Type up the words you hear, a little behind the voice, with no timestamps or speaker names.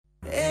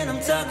And I'm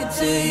talking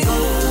to you.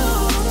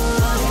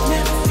 It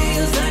never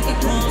feels like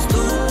it wants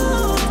to.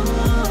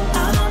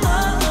 I'm on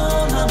my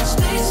own, I'm a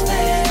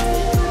spaceman.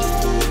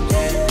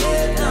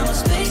 Yeah, I'm a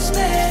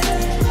spaceman.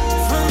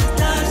 From the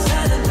dark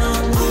side of the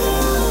moon.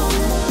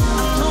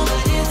 I know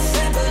that it's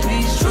sad, but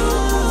it's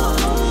true.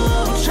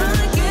 I'm trying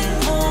to get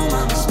home,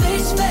 I'm a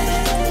spaceman.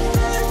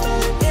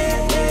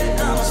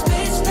 Yeah, I'm a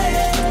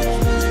spaceman.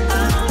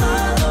 I'm on my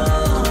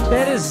own.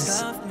 That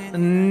is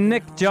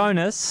Nick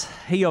Jonas,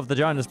 he of the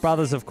Jonas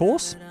Brothers, of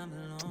course.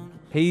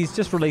 He's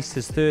just released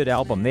his third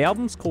album. The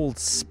album's called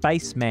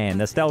Spaceman.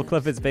 Estelle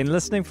Clifford's been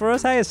listening for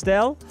us. Hey,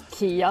 Estelle.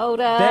 Kia ora.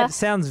 That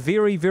sounds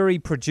very, very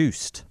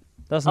produced,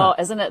 doesn't Oh,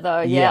 it? isn't it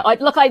though? Yeah. Yeah.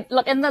 I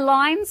look in the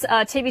lines.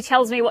 TV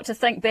tells me what to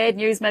think. Bad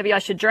news. Maybe I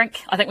should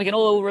drink. I think we can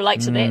all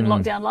relate to that in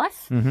lockdown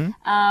life. Mm-hmm.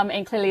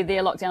 And clearly,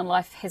 their lockdown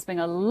life has been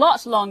a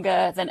lot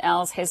longer than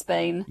ours has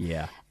been.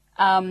 Yeah.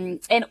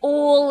 And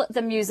all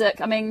the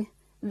music. I mean,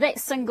 that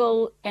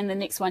single and the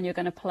next one you're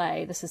going to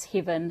play. This is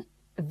Heaven.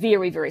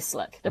 Very, very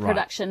slick. The Right.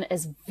 production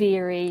is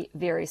very,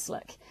 very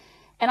slick.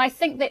 And I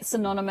think that's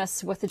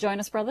synonymous with the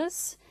Jonas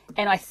Brothers.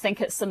 And I think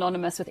it's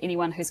synonymous with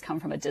anyone who's come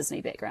from a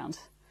Disney background.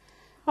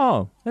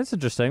 Oh, that's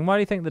interesting. Why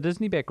do you think the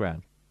Disney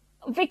background?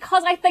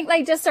 Because I think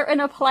they just are in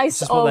a place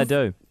That's of... what they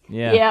do.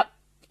 Yeah.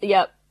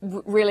 Yep.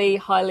 Really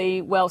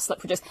highly well slick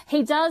produced.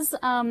 He does...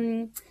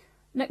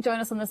 Nick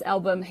Jonas on this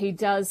album, he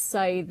does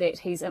say that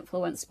he's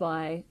influenced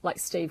by like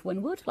Steve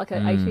Winwood, like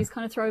an 80s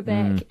kind of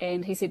throwback.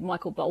 And he said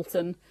Michael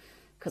Bolton,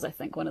 because I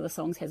think one of the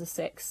songs has a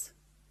sax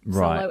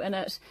solo in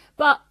it.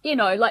 But, you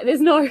know, like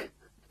there's no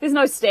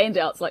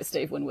standouts like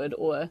Steve Winwood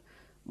or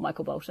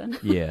Michael Bolton.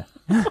 Yeah.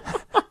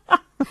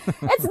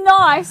 It's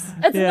nice.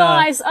 It's Yeah.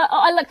 nice.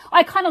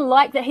 I kind of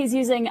like that he's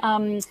using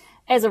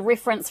as a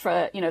reference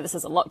for, you know, this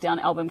is a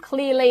lockdown album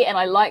clearly, and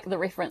I like the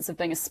reference of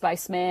being a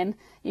spaceman.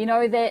 You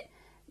know, that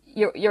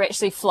you're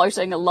actually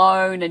floating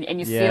alone and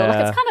you feel like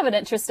Yeah. it's kind of an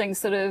interesting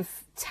sort of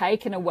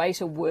take in a way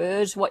to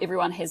word what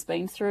everyone has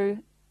been through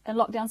in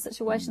lockdown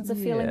situations of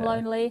feeling Yeah.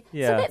 lonely.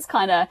 Yeah. So that's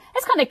kind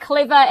of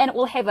clever, and it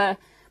will have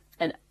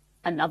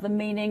another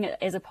meaning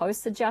as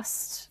opposed to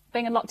just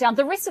being in lockdown.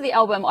 The rest of the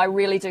album I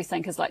really do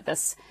think is like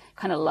this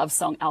kind of love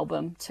song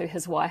album to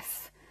his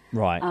wife.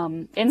 Right.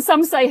 And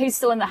some say he's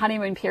still in the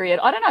honeymoon period.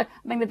 I don't know. I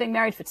mean, they've been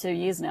married for 2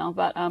 years now,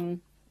 but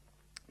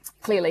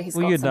clearly he's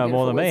got Well, you'd some know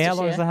more than beautiful me. words How to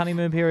long does the share.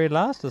 honeymoon period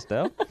last,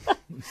 Estelle?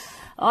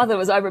 I thought it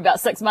was over about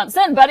 6 months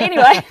in, but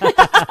anyway.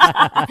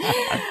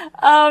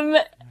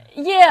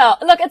 Yeah,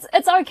 look,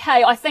 it's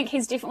okay. I think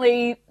he's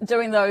definitely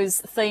doing those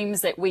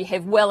themes that we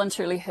have well and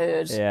truly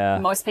heard Yeah.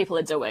 most people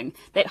are doing.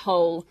 That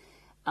whole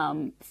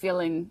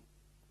feeling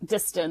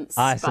distance.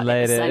 but at the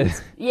Isolated.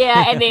 same-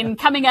 yeah, and then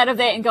coming out of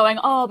that and going,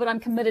 oh, but I'm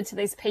committed to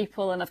these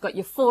people and I've got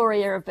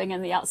euphoria of being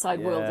in the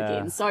outside world Yeah,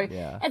 again. So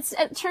yeah.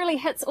 it truly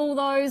hits all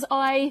those.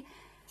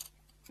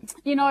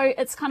 You know,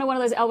 it's kind of one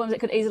of those albums that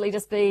could easily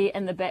just be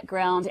in the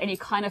background and you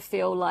kind of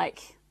feel like,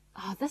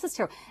 oh, this is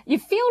terrible. You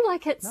feel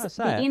like it's No,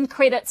 say the it. end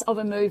credits of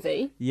a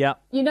movie. Yeah.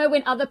 You know,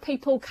 when other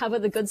people cover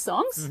the good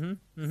songs?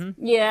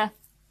 Yeah.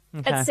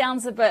 Okay. It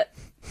sounds a bit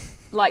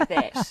like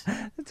that.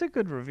 It's a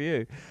good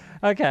review.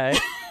 Okay.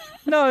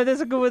 No,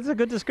 it's a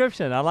good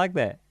description. I like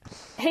that.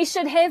 He's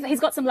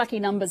got some lucky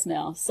numbers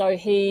now. So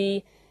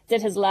he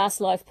did his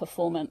last live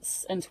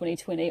performance in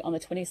 2020 on the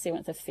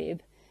 27th of Feb.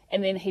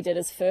 And then he did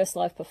his first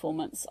live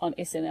performance on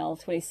SNL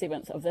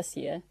 27th of this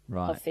year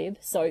of Feb.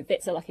 So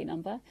that's a lucky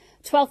number.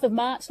 12th of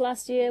March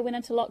last year went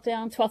into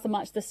lockdown. 12th of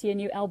March this year,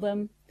 new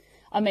album.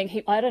 I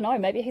mean, I don't know.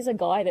 Maybe he's a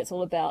guy that's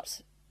all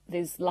about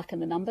there's luck in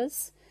the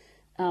numbers.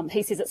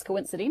 He says it's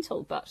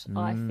coincidental, but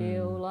I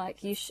feel like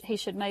he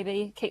should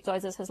maybe keep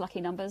those as his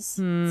lucky numbers.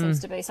 Seems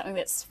to be something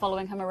that's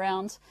following him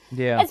around.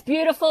 Yeah. It's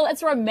beautiful.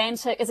 It's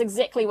romantic. It's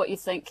exactly what you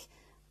think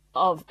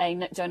of a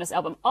Nick Jonas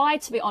album. I,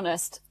 to be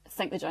honest,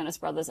 think the Jonas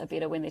Brothers are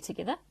better when they're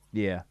together.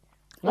 Yeah.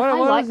 Look, I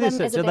What like is them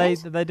this? as a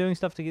band. Are they doing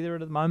stuff together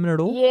at the moment at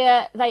all?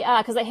 Yeah, they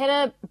are, because they had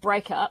a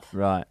breakup.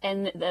 Right.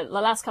 And the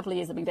last couple of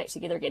years they've been back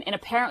together again. And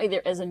apparently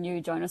there is a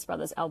new Jonas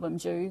Brothers album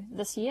due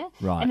this year.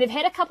 Right. And they've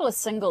had a couple of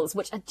singles,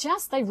 which are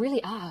they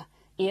really are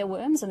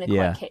earworms, and they're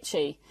Yeah. quite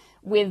catchy.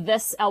 Where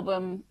this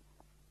album,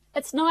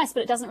 it's nice,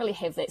 but it doesn't really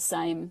have that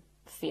same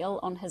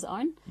feel on his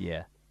own.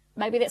 Yeah.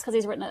 Maybe that's because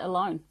he's written it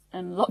alone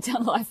in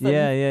lockdown life. And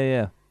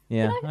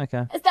Yeah.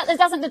 Okay. It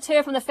doesn't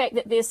deter from the fact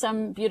that there's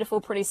some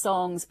beautiful, pretty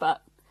songs,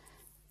 but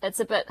it's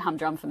a bit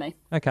humdrum for me.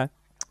 Okay.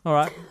 All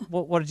right.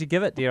 What did you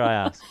give it, dare I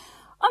ask?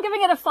 I'm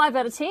giving it a 5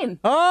 out of 10.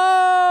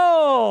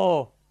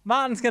 Oh,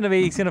 Martin's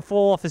he's gonna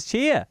fall off his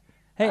chair.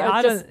 Hey,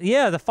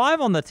 the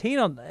 5 on the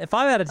 10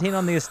 5 out of 10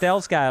 on the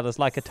Estelle scale is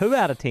like a 2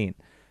 out of 10.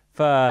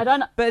 But it I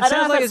don't sounds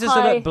know like if it's it's just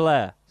a high. bit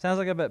blur. Sounds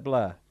like a bit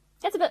blur.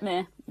 It's a bit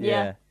meh.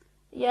 Yeah.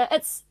 Yeah,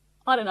 it's,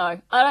 I don't know.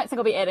 I don't think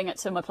I'll be adding it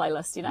to my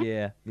playlist, you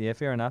know? Yeah,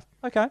 fair enough.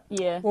 Okay.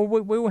 Yeah. Well, we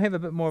will have a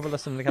bit more of a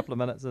listen in a couple of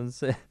minutes,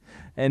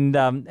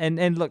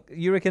 and look,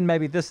 you reckon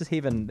maybe This Is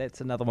Heaven? That's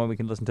another one we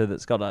can listen to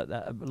that's got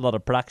a lot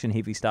of production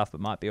heavy stuff,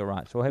 but might be all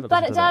right. So we'll have a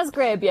But listen it to does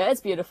grab you.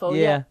 It's beautiful.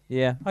 that.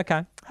 Yeah.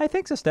 Okay. Hey,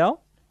 thanks,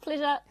 Estelle.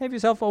 Pleasure. Have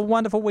yourself a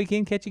wonderful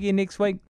weekend. Catch you again next week.